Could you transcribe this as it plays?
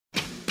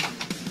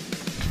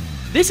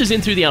This is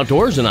In Through the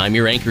Outdoors, and I'm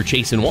your anchor,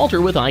 Chasen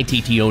Walter, with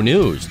ITTO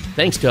News.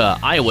 Thanks to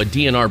Iowa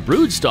DNR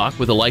broodstock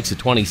with the likes of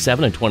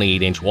 27 and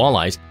 28-inch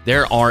walleyes,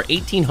 there are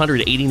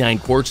 1,889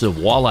 quarts of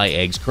walleye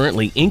eggs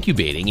currently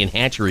incubating in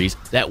hatcheries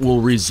that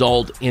will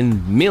result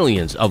in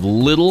millions of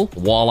little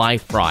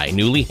walleye fry,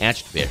 newly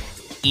hatched fish.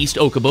 East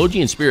Okoboji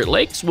and Spirit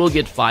Lakes will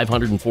get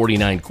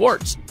 549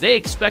 quarts. They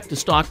expect to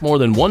stock more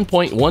than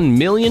 1.1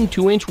 million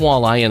 2-inch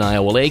walleye in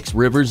Iowa lakes,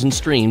 rivers, and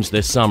streams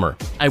this summer.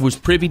 I was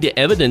privy to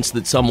evidence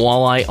that some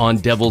walleye on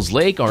Devil's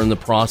Lake are in the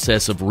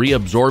process of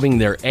reabsorbing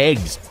their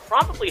eggs.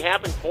 Probably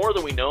happened more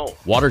than we know.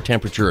 Water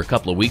temperature a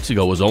couple of weeks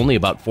ago was only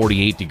about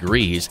 48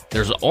 degrees.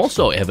 There's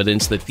also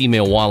evidence that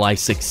female walleye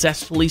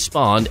successfully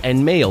spawned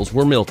and males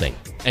were milting.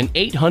 An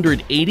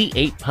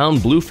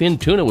 888-pound Blue Fin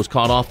Tuna was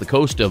caught off the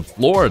coast of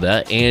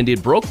Florida, and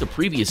it broke the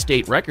previous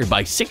state record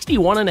by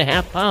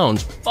 61.5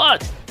 pounds.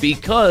 But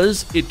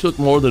because it took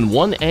more than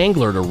one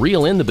angler to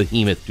reel in the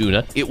behemoth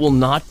tuna, it will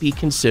not be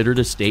considered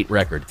a state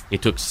record.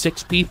 It took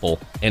 6 people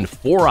and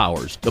 4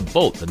 hours to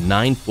boat the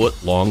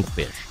 9-foot-long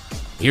fish.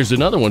 Here's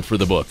another one for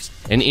the books.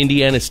 An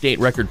Indiana state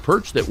record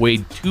perch that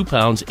weighed 2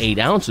 pounds 8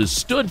 ounces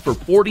stood for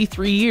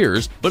 43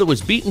 years, but it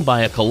was beaten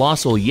by a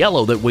colossal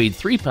yellow that weighed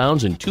 3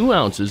 pounds and 2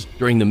 ounces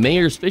during the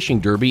Mayor's Fishing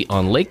Derby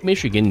on Lake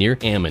Michigan near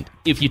Hammond.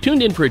 If you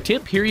tuned in for a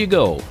tip, here you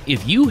go.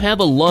 If you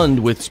have a Lund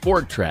with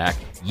Sport Trak,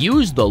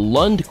 use the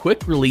Lund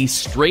Quick Release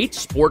Straight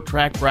Sport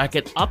Trak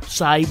bracket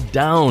upside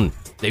down.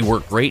 They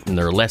work great and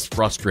they're less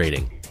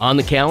frustrating. On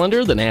the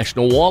calendar, the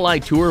National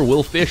Walleye Tour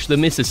will fish the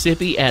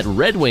Mississippi at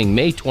Red Wing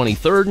May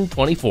 23rd and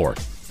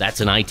 24th.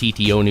 That's an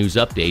ITTO News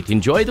update.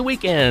 Enjoy the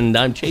weekend.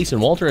 I'm Chasen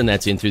Walter, and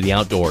that's In Through the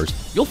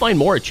Outdoors. You'll find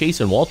more at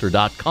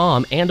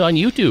chasenwalter.com and on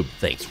YouTube.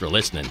 Thanks for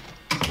listening.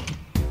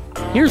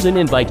 Here's an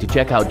invite to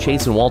check out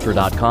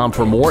chasenwalter.com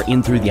for more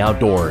In Through the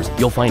Outdoors.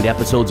 You'll find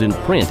episodes in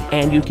print,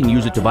 and you can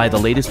use it to buy the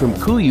latest from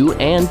Kuiu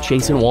and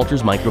Chasen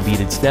Walter's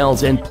microbeaded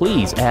snells. And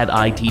please add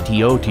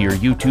ITTO to your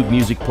YouTube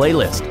music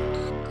playlist.